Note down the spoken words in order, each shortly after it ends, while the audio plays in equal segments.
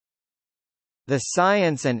The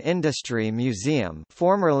Science and Industry Museum,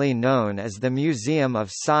 formerly known as the Museum of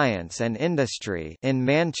Science and Industry in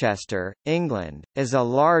Manchester, England, is a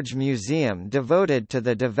large museum devoted to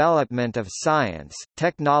the development of science,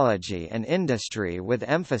 technology and industry with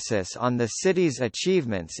emphasis on the city's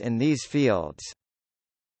achievements in these fields.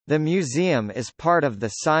 The museum is part of the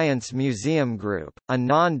Science Museum Group, a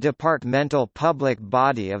non-departmental public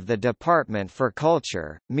body of the Department for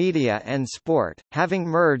Culture, Media and Sport, having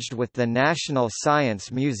merged with the National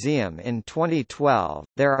Science Museum in 2012.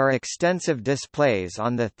 There are extensive displays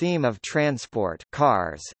on the theme of transport,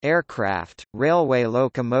 cars, aircraft, railway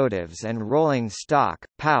locomotives and rolling stock,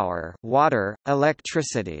 power, water,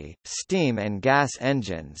 electricity, steam and gas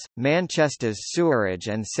engines, Manchester's sewerage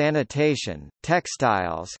and sanitation,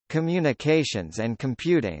 textiles, communications and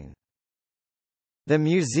computing. The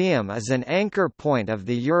museum is an anchor point of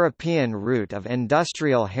the European Route of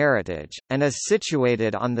Industrial Heritage, and is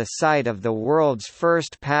situated on the site of the world's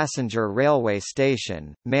first passenger railway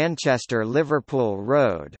station, Manchester-Liverpool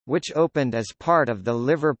Road, which opened as part of the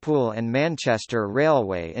Liverpool and Manchester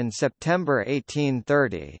Railway in September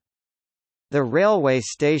 1830. The railway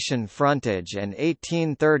station frontage and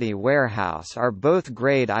 1830 warehouse are both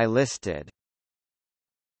Grade I listed.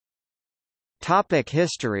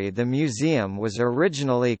 History. The museum was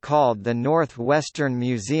originally called the North Western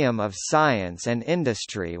Museum of Science and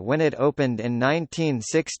Industry when it opened in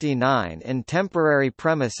 1969 in temporary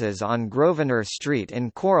premises on Grosvenor Street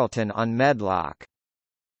in Chorlton-on-Medlock.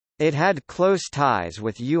 It had close ties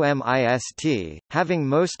with UMIST, having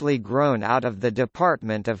mostly grown out of the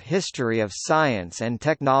Department of History of Science and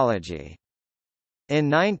Technology. In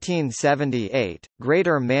 1978,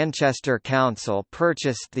 Greater Manchester Council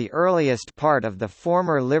purchased the earliest part of the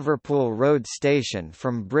former Liverpool Road station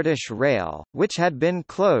from British Rail, which had been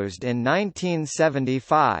closed in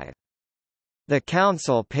 1975. The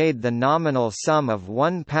council paid the nominal sum of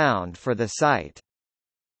 £1 for the site.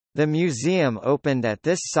 The museum opened at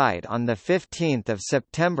this site on 15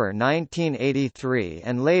 September 1983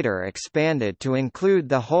 and later expanded to include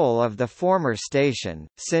the whole of the former station.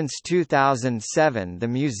 Since 2007, the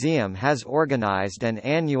museum has organised an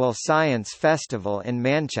annual science festival in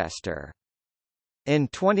Manchester. In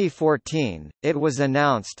 2014, it was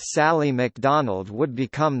announced Sally MacDonald would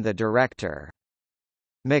become the director.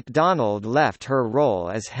 MacDonald left her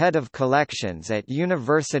role as Head of Collections at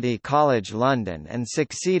University College London and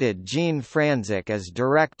succeeded Jean Franzik as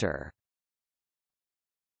Director.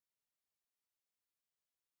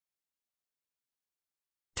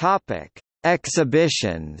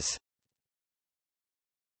 Exhibitions.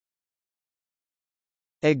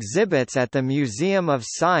 Exhibits at the Museum of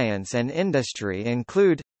Science and Industry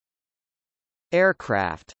include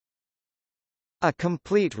aircraft, a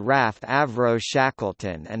complete RAF Avro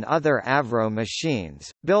Shackleton and other Avro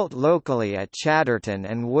machines, built locally at Chatterton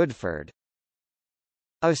and Woodford.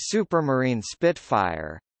 A Supermarine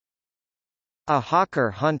Spitfire. A Hawker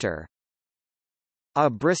Hunter. A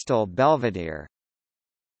Bristol Belvedere.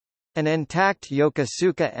 An intact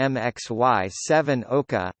Yokosuka MXY-7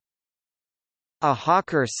 Oka. A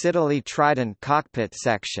Hawker Siddeley Trident cockpit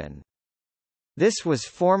section. This was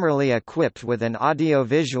formerly equipped with an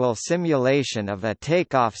audiovisual simulation of a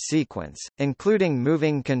takeoff sequence, including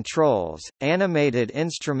moving controls, animated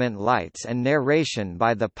instrument lights and narration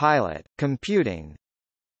by the pilot, computing.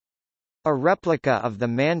 A replica of the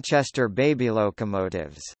Manchester Baby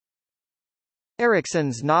locomotives.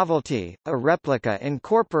 Ericsson's Novelty, a replica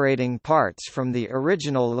incorporating parts from the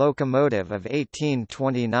original locomotive of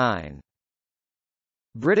 1829.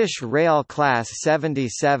 British Rail Class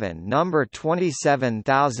 77 number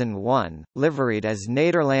 27001, liveried as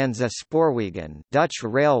Nederlandse Spoorwegen, Dutch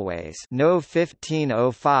Railways, No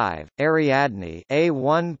 1505, Ariadne, a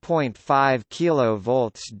 1.5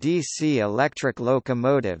 kV DC electric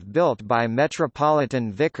locomotive built by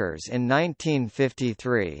Metropolitan Vickers in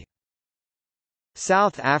 1953.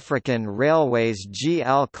 South African Railways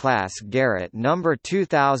GL Class Garrett number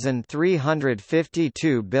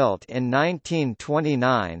 2352 built in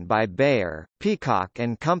 1929 by Bayer, Peacock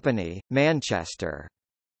and Company, Manchester.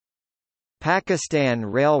 Pakistan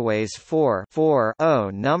Railways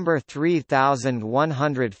 440 number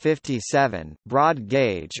 3157, broad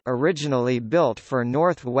gauge, originally built for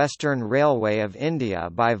North Western Railway of India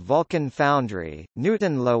by Vulcan Foundry,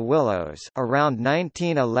 Newton Le Willows, around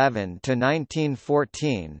 1911 to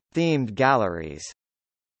 1914, themed galleries.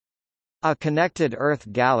 A Connected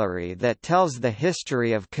Earth gallery that tells the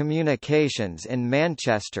history of communications in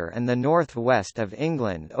Manchester and the northwest of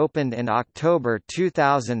England opened in October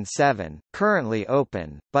 2007, currently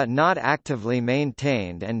open, but not actively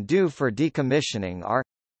maintained and due for decommissioning are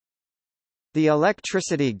the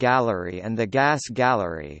Electricity Gallery and the Gas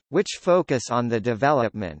Gallery, which focus on the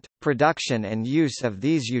development, production and use of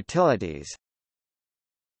these utilities.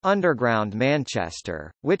 Underground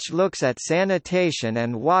Manchester, which looks at sanitation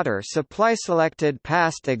and water supply. Selected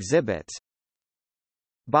past exhibits.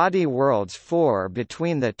 Body Worlds 4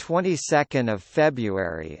 between the 22nd of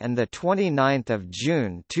February and the 29th of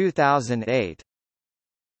June 2008.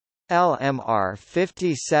 LMR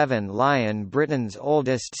 57 Lion, Britain's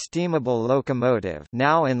oldest steamable locomotive,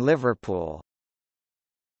 now in Liverpool.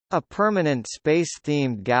 A permanent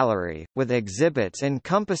space-themed gallery, with exhibits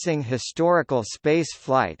encompassing historical space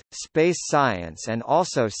flight, space science and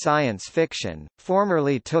also science fiction,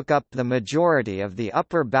 formerly took up the majority of the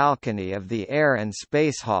upper balcony of the Air and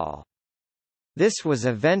Space Hall. This was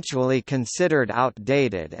eventually considered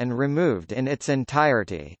outdated and removed in its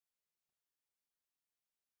entirety.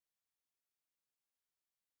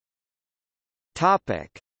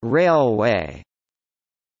 Railway.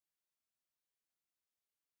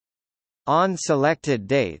 On selected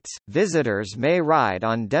dates, visitors may ride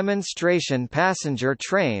on demonstration passenger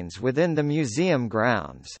trains within the museum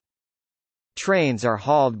grounds. Trains are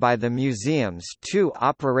hauled by the museum's 2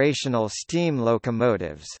 operational steam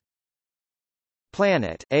locomotives.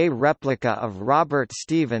 Planet, a replica of Robert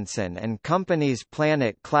Stephenson and Company's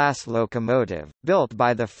Planet-class locomotive, built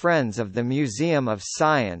by the Friends of the Museum of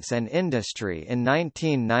Science and Industry in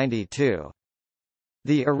 1992.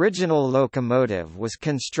 The original locomotive was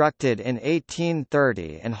constructed in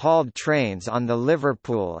 1830 and hauled trains on the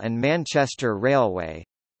Liverpool and Manchester Railway.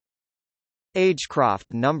 Agecroft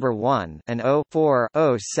No. 1, an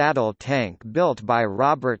 040 saddle tank built by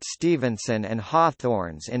Robert Stephenson and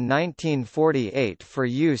Hawthorns in 1948 for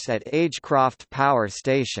use at Agecroft Power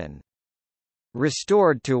Station.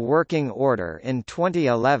 Restored to working order in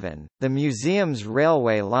 2011, the museum's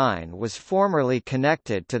railway line was formerly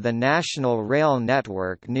connected to the National Rail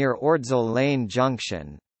network near Ordsall Lane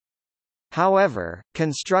Junction. However,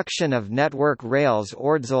 construction of Network Rail's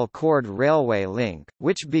Ordsall Cord Railway link,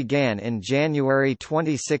 which began in January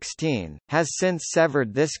 2016, has since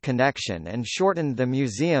severed this connection and shortened the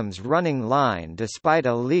museum's running line despite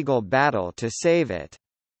a legal battle to save it.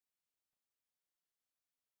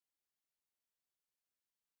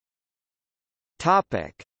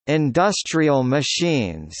 Industrial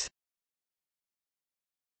machines.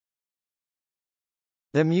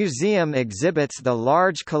 The museum exhibits the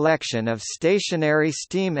large collection of stationary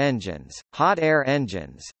steam engines, hot air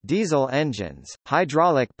engines, diesel engines,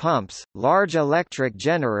 hydraulic pumps, large electric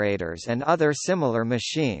generators and other similar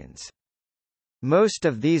machines. Most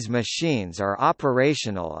of these machines are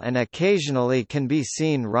operational and occasionally can be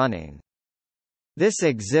seen running. This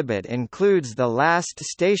exhibit includes the last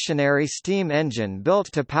stationary steam engine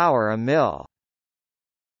built to power a mill.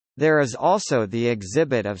 There is also the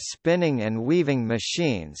exhibit of spinning and weaving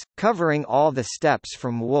machines, covering all the steps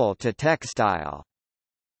from wool to textile.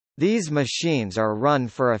 These machines are run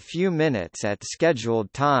for a few minutes at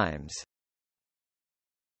scheduled times.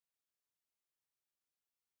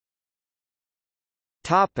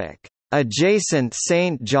 Adjacent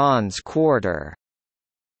St. John's Quarter.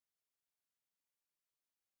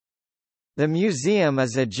 The museum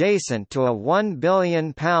is adjacent to a £1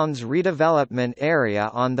 billion redevelopment area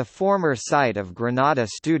on the former site of Granada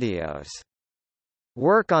Studios.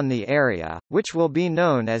 Work on the area, which will be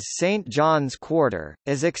known as St. John's Quarter,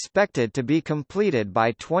 is expected to be completed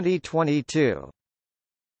by 2022.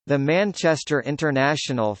 The Manchester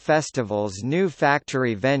International Festival's new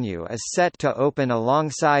factory venue is set to open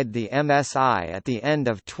alongside the MSI at the end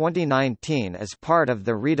of 2019 as part of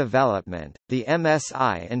the redevelopment. The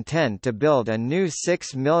MSI intend to build a new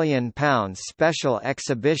 £6 million special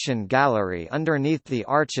exhibition gallery underneath the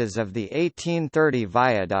arches of the 1830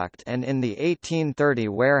 viaduct and in the 1830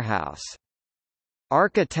 warehouse.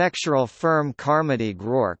 Architectural firm Carmody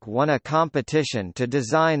Groark won a competition to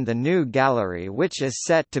design the new gallery, which is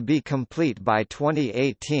set to be complete by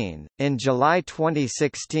 2018. In July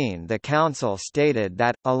 2016, the council stated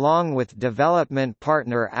that, along with development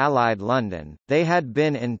partner Allied London, they had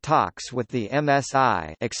been in talks with the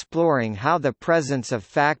MSI, exploring how the presence of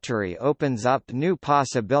factory opens up new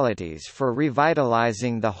possibilities for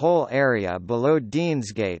revitalising the whole area below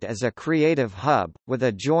Deansgate as a creative hub, with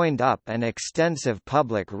a joined-up and extensive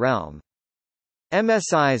public realm.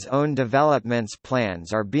 MSI's own developments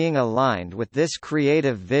plans are being aligned with this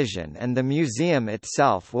creative vision, and the museum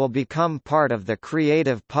itself will become part of the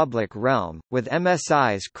creative public realm, with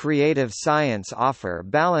MSI's creative science offer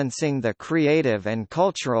balancing the creative and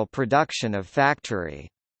cultural production of factory.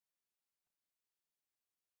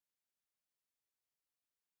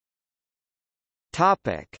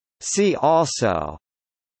 See also: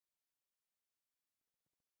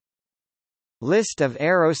 List of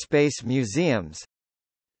aerospace museums.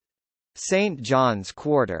 St. John's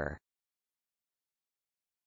Quarter